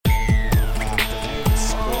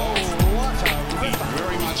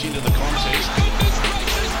much into the contest. Goodness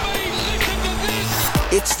gracious me, listen to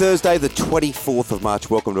this! It's Thursday, the 24th of March.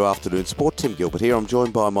 Welcome to Afternoon Sport. Tim Gilbert here. I'm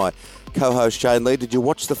joined by my co-host Shane Lee. Did you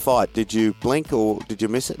watch the fight? Did you blink or did you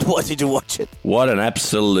miss it? Why did you watch it? What an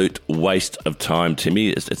absolute waste of time, Timmy.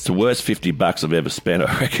 It's the worst $50 I've ever spent.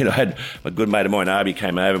 I reckon I had a good mate of mine, Arby,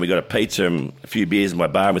 came over and we got a pizza and a few beers in my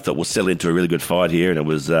bar and we thought we'll settle into a really good fight here, and it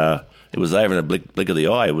was over in a blink of the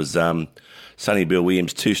eye. It was Sonny Bill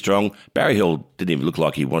Williams too strong. Barry Hill didn't even look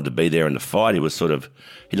like he wanted to be there in the fight. He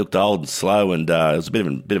looked old and slow, and it was a bit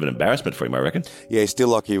of an embarrassment for him, I reckon. Yeah, still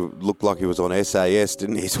looked like he was on SAS,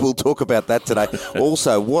 didn't he? So we'll talk about that today.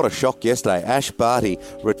 Also, what a shock yesterday. Ash Barty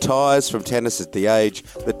retires from tennis at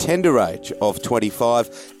the tender age of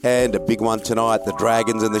 25, and a big one tonight, the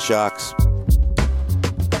Dragons and the Sharks.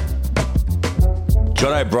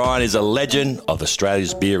 John O'Brien is a legend of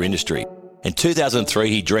Australia's beer industry. In 2003,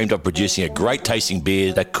 he dreamed of producing a great-tasting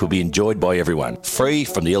beer that could be enjoyed by everyone, free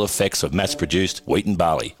from the ill effects of mass-produced wheat and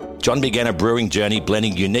barley. John began a brewing journey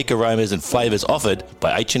blending unique aromas and flavours offered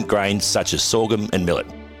by ancient grains such as sorghum and millet.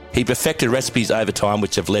 He perfected recipes over time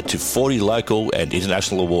which have led to 40 local and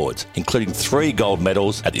international awards, including 3 gold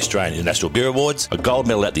medals at the Australian International Beer Awards, a gold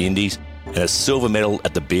medal at the Indies, and a silver medal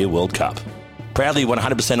at the Beer World Cup. Proudly 100%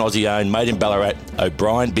 Aussie-owned, made in Ballarat,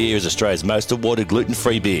 O'Brien Beer is Australia's most awarded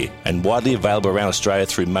gluten-free beer and widely available around Australia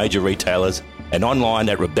through major retailers and online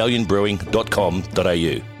at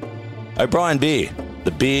rebellionbrewing.com.au. O'Brien Beer,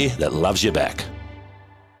 the beer that loves you back.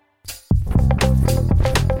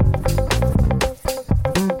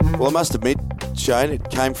 Well, I must admit, Shane, it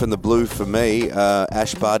came from the blue for me.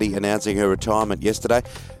 Ash Barty announcing her retirement yesterday.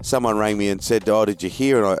 Someone rang me and said, "Oh, did you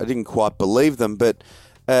hear?" And I didn't quite believe them, but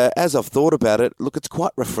as I've thought about it, look, it's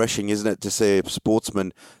quite refreshing, isn't it, to see a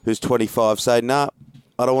sportsman who's 25 say, "Nah,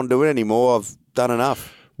 I don't want to do it anymore. I've done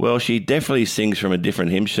enough." Well, she definitely sings from a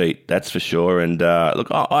different hymn sheet, that's for sure. And look,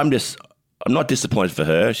 I'm not disappointed for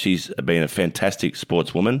her. She's been a fantastic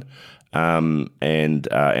sportswoman and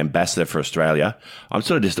ambassador for Australia. I'm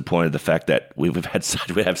sort of disappointed in the fact that we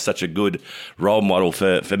have such a good role model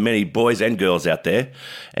for many boys and girls out there,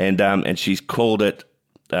 and she's called it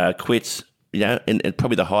quits. You know, and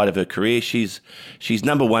probably the height of her career. She's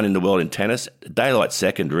number one in the world in tennis, daylight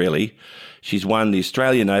second, really. She's won the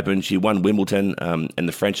Australian Open, she won Wimbledon and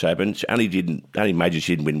the French Open. Only major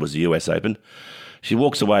she didn't win was the US Open. She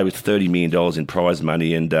walks away with $30 million in prize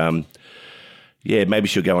money, and maybe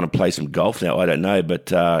she'll go on and play some golf now. I don't know,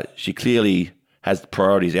 but she clearly has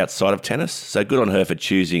priorities outside of tennis. So good on her for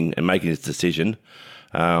choosing and making this decision.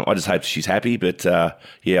 I just hope she's happy, but I'm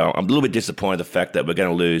a little bit disappointed the fact that we're going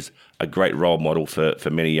to lose a great role model for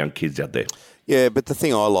many young kids out there. Yeah, but the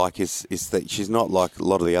thing I like is that she's not like a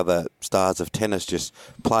lot of the other stars of tennis, just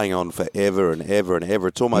playing on forever and ever and ever.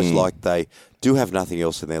 It's almost like they do have nothing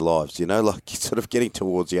else in their lives, you know, like sort of getting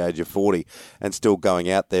towards the age of 40 and still going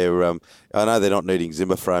out there. I know they're not needing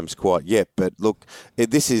Zimmer frames quite yet, but look,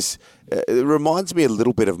 it reminds me a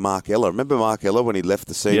little bit of Mark Ella. Remember Mark Ella when he left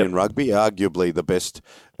the scene in rugby? Arguably the best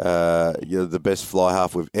fly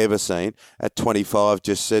half we've ever seen. At 25,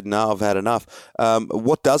 just said, "No, I've had enough."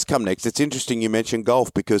 What does come next? It's interesting you mentioned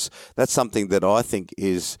golf, because that's something that I think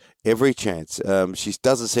is every chance. She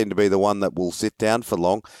doesn't seem to be the one that will sit down for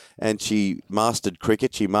long, and she mastered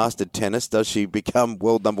cricket. She mastered tennis. Does she become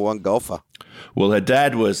world number one golfer? Well, her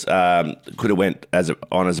dad could have went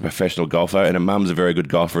on as a professional golfer, and her mum's a very good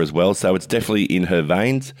golfer as well, so it's definitely in her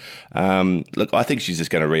veins. Look, I think she's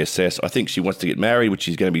just going to reassess. I think she wants to get married, which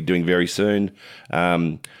she's going to be doing very soon.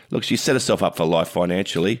 Look, she's set herself up for life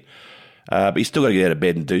financially, but you still got to get out of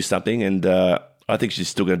bed and do something, and I think she's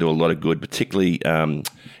still going to do a lot of good, particularly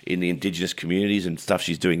in the Indigenous communities and stuff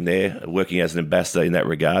she's doing there, working as an ambassador in that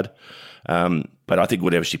regard. But I think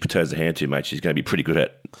whatever she turns her hand to, mate, she's going to be pretty good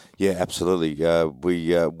at. Yeah, absolutely.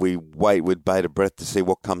 We wait with bated breath to see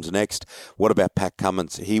what comes next. What about Pat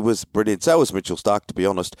Cummins? He was brilliant. So was Mitchell Starc, to be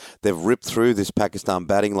honest. They've ripped through this Pakistan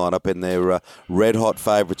batting lineup, and they're red-hot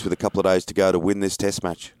favourites with a couple of days to go to win this test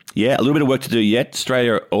match. Yeah, a little bit of work to do yet.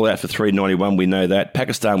 Australia all out for 391, we know that.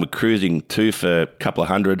 Pakistan were cruising 2 for a couple of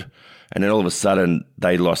hundred, and then all of a sudden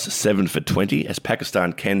they lost 7 for 20, as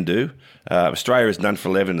Pakistan can do. Australia is none for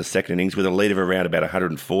 11 in the second innings with a lead of around about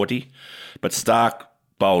 140. But Starc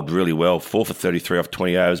bowled really well, 4 for 33 off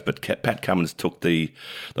 20 overs, but Pat Cummins took the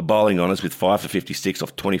bowling honours with 5 for 56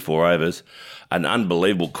 off 24 overs. An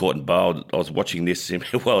unbelievable caught and bowled. I was watching this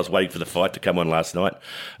while I was waiting for the fight to come on last night.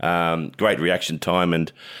 Great reaction time.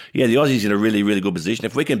 And, yeah, the Aussies in a really, really good position.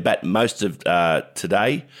 If we can bat most of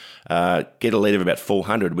today, get a lead of about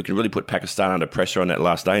 400, we can really put Pakistan under pressure on that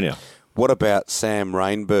last day now. What about Sam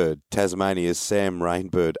Rainbird, Tasmania's Sam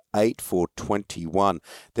Rainbird, 8 for 21.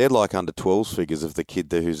 They're like under 12s figures of the kid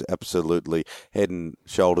there who's absolutely head and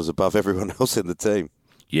shoulders above everyone else in the team.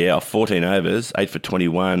 Yeah, 14 overs, 8 for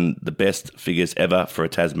 21, the best figures ever for a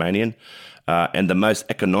Tasmanian, and the most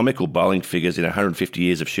economical bowling figures in 150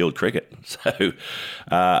 years of Shield cricket. So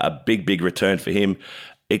a big return for him.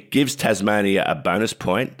 It gives Tasmania a bonus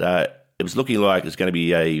point. It was looking like it's going to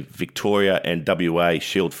be a Victoria and WA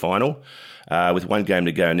Shield final. With one game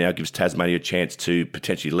to go now, it gives Tasmania a chance to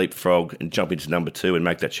potentially leapfrog and jump into number 2 and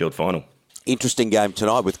make that Shield final. Interesting game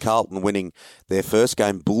tonight with Carlton winning their first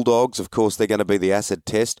game. Bulldogs, of course, they're going to be the acid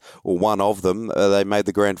test, or one of them. They made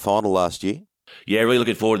the grand final last year. Yeah, really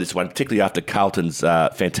looking forward to this one, particularly after Carlton's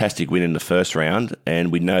fantastic win in the first round.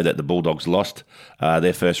 And we know that the Bulldogs lost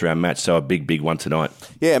their first round match, so a big one tonight.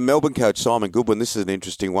 Yeah, Melbourne coach Simon Goodwin, this is an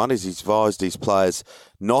interesting one, is he's advised his players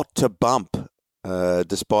not to bump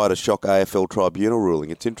despite a shock AFL tribunal ruling.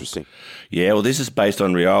 It's interesting. Yeah, well, this is based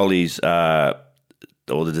on Rioli's...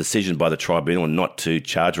 or the decision by the tribunal not to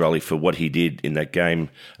charge Rowley for what he did in that game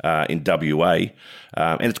in WA.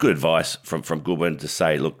 And it's good advice from Goodwin to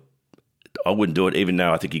say, look, I wouldn't do it, even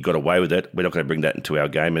though I think he got away with it. We're not going to bring that into our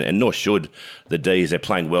game, and nor should the Ds. They're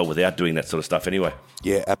playing well without doing that sort of stuff anyway.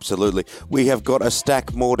 Yeah, absolutely. We have got a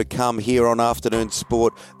stack more to come here on Afternoon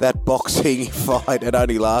Sport. That boxing fight, it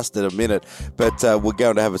only lasted a minute, but we're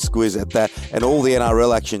going to have a squiz at that. And all the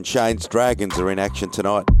NRL action, Shane's Dragons are in action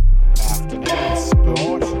tonight. Afternoon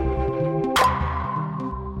Sport.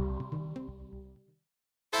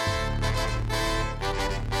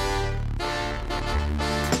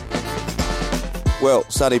 Well,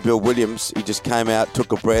 Sonny Bill Williams, he just came out,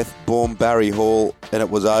 took a breath, boom, Barry Hall, and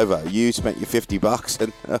it was over. You spent your $50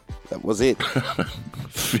 and that was it.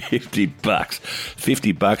 $50.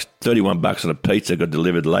 $50, $31 on a pizza, got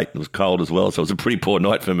delivered late. It was cold as well, so it was a pretty poor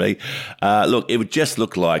night for me. Look, it would just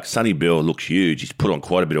look like Sonny Bill looks huge. He's put on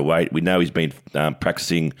quite a bit of weight. We know he's been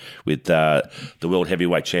practicing with the world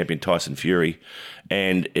heavyweight champion Tyson Fury,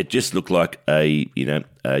 and it just looked like a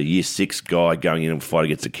year 6 guy going in and fight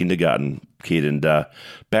against a kindergarten kid. And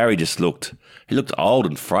Barry just looked old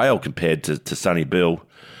and frail compared to Sonny Bill.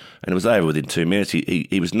 And it was over within 2 minutes.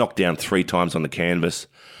 He was knocked down 3 times on the canvas.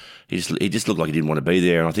 He just looked like he didn't want to be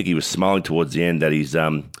there. And I think he was smiling towards the end that he's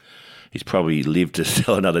probably lived to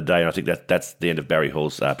sell another day. And I think that's the end of Barry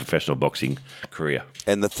Hall's professional boxing career.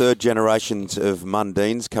 And the third generations of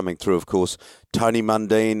Mundines coming through, of course. Tony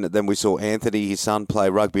Mundine, then we saw Anthony, his son, play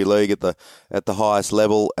rugby league at the highest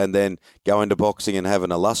level and then go into boxing and have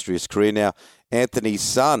an illustrious career. Now, Anthony's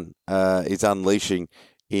son is unleashing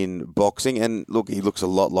in boxing, and look, he looks a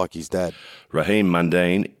lot like his dad. Raheem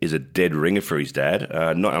Mundine is a dead ringer for his dad.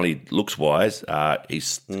 Not only looks-wise,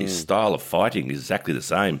 his style of fighting is exactly the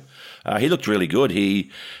same. He looked really good. He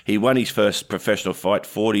won his first professional fight,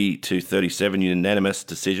 40-37 unanimous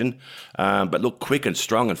decision, but looked quick and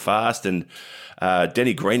strong and fast. And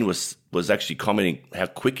Denny Green was actually commenting how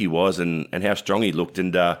quick he was and how strong he looked.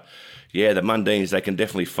 And the Mundines, they can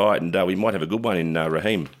definitely fight, and we might have a good one in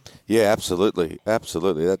Raheem. Yeah, absolutely.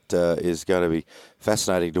 That is going to be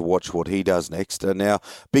fascinating to watch what he does next. Now,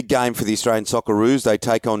 big game for the Australian Socceroos. They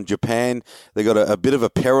take on Japan. They've got a bit of a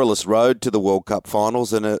perilous road to the World Cup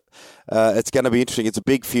finals, and it's going to be interesting. It's a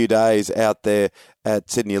big few days out there at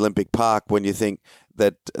Sydney Olympic Park when you think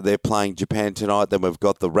that they're playing Japan tonight. Then we've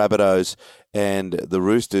got the Rabbitohs and the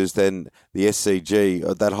Roosters, then the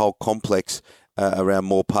SCG, that whole complex around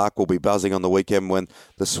Moore Park will be buzzing on the weekend when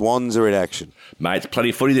the Swans are in action. Mate, it's plenty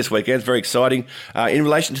of footy this weekend. It's very exciting. In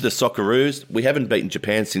relation to the Socceroos, we haven't beaten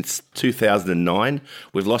Japan since 2009.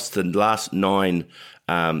 We've lost the last 9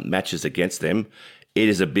 matches against them. It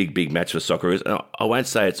is a big match for Socceroos. And I won't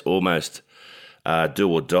say it's almost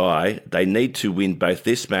do or die. They need to win both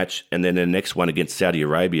this match and then the next one against Saudi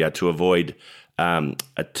Arabia to avoid a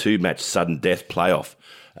 2-match sudden death playoff.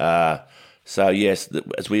 So, yes,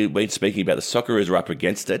 as we've been speaking about, the Socceroos are up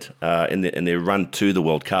against it in their run to the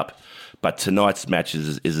World Cup. But tonight's match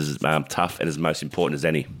is as tough and as most important as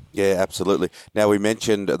any. Yeah, absolutely. Now, we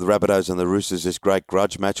mentioned the Rabbitohs and the Roosters, this great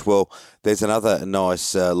grudge match. Well, there's another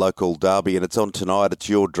nice local derby, and it's on tonight. It's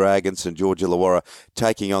your Dragons, St George Illawarra,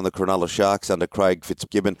 taking on the Cronulla Sharks under Craig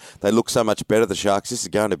Fitzgibbon. They look so much better, the Sharks. This is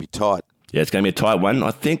going to be tight. Yeah, it's going to be a tight one.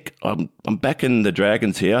 I think I'm backing the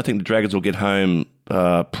Dragons here. I think the Dragons will get home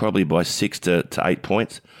probably by 6 to 8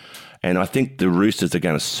 points. And I think the Roosters are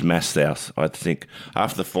going to smash South. I think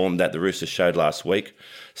after the form that the Roosters showed last week,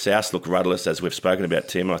 South look rudderless, as we've spoken about,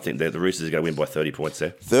 Tim. I think that the Roosters are going to win by 30 points there.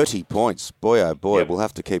 30 points. Boy, oh boy, Yep. we'll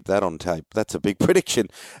have to keep that on tape. That's a big prediction.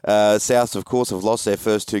 South, of course, have lost their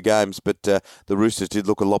first 2 games, but the Roosters did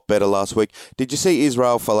look a lot better last week. Did you see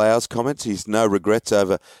Israel Folau's comments? He's no regrets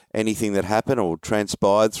over anything that happened or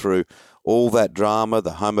transpired through all that drama,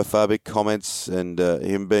 the homophobic comments, and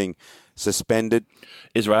him being suspended.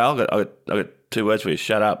 Israel, I got 2 words for you.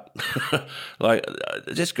 Shut up.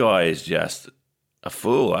 This guy is just a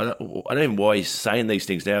fool. I don't even know why he's saying these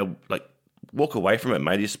things now. Like, walk away from it,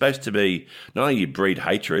 mate. You're supposed to be, not only you breed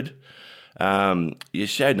hatred, you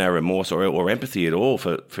showed no remorse or empathy at all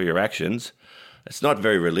for your actions. It's not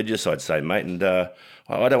very religious, I'd say, mate. And I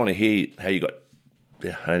don't want to hear how you got...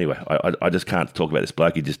 Yeah, anyway, I just can't talk about this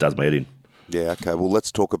bloke. He just does my head in. Yeah, okay. Well,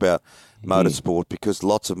 let's talk about motorsport because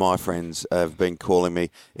lots of my friends have been calling me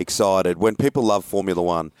excited. When people love Formula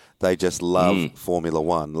One, they just love Formula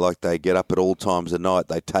One. Like, they get up at all times of night.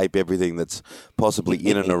 They tape everything that's possibly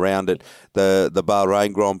in and around it. The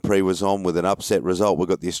Bahrain Grand Prix was on with an upset result. We've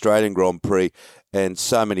got the Australian Grand Prix, and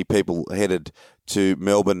so many people headed to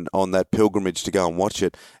Melbourne on that pilgrimage to go and watch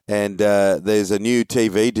it. And there's a new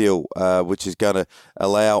TV deal which is going to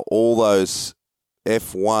allow all those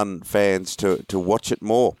F1 fans to watch it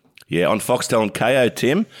more. Yeah, on Foxtel and KO,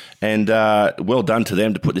 Tim, and well done to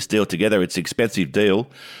them to put this deal together. It's an expensive deal,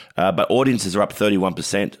 but audiences are up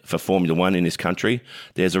 31% for Formula One in this country.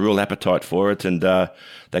 There's a real appetite for it, and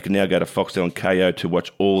they can now go to Foxtel and KO to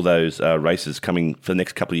watch all those races coming for the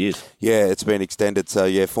next couple of years. Yeah, it's been extended, so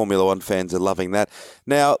yeah, Formula One fans are loving that.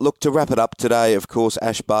 Now, look, to wrap it up today, of course,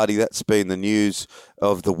 Ash Barty, that's been the news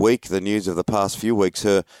of the week, the news of the past few weeks,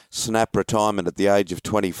 her snap retirement at the age of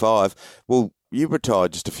 25. Well, you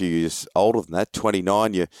retired just a few years older than that,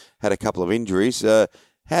 29. You had a couple of injuries.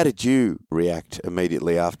 How did you react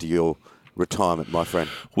immediately after your retirement, my friend?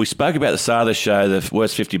 We spoke about the start of the show. The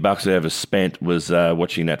worst $50 I ever spent was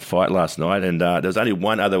watching that fight last night. And there was only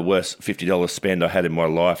one other worst $50 spend I had in my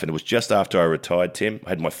life. And it was just after I retired, Tim.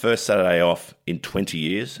 I had my first Saturday off in 20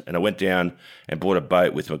 years. And I went down and bought a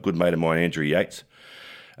boat with a good mate of mine, Andrew Yates.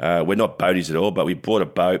 We're not boaties at all, but we bought a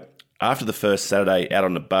boat. After the first Saturday out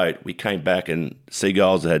on the boat, we came back and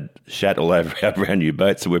seagulls had shat all over our brand new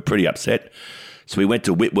boat, so we were pretty upset. So we went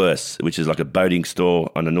to Whitworth's, which is like a boating store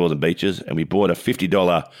on the northern beaches, and we bought a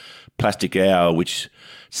 $50 plastic owl, which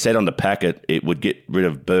said on the packet it would get rid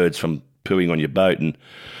of birds from pooing on your boat. And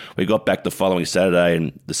we got back the following Saturday,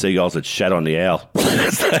 and the seagulls had shat on the owl.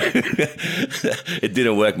 So it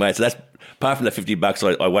didn't work, mate. So that's... Apart from the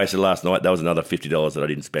 $50 I wasted last night, that was another $50 that I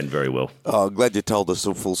didn't spend very well. Oh, I'm glad you told us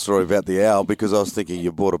the full story about the owl, because I was thinking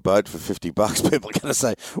you bought a boat for $50. People are going to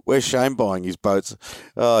say, where's Shane buying his boats?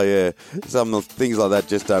 Oh, yeah. Some things like that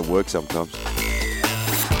just don't work sometimes.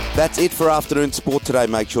 That's it for Afternoon Sport today.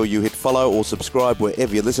 Make sure you hit follow or subscribe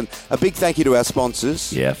wherever you listen. A big thank you to our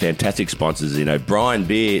sponsors. Yeah, fantastic sponsors. O'Brien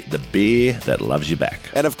Beer, the beer that loves you back.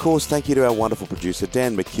 And, of course, thank you to our wonderful producer,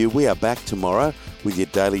 Dan McHugh. We are back tomorrow with your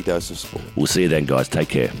daily dose of sport. We'll see you then, guys. Take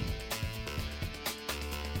care.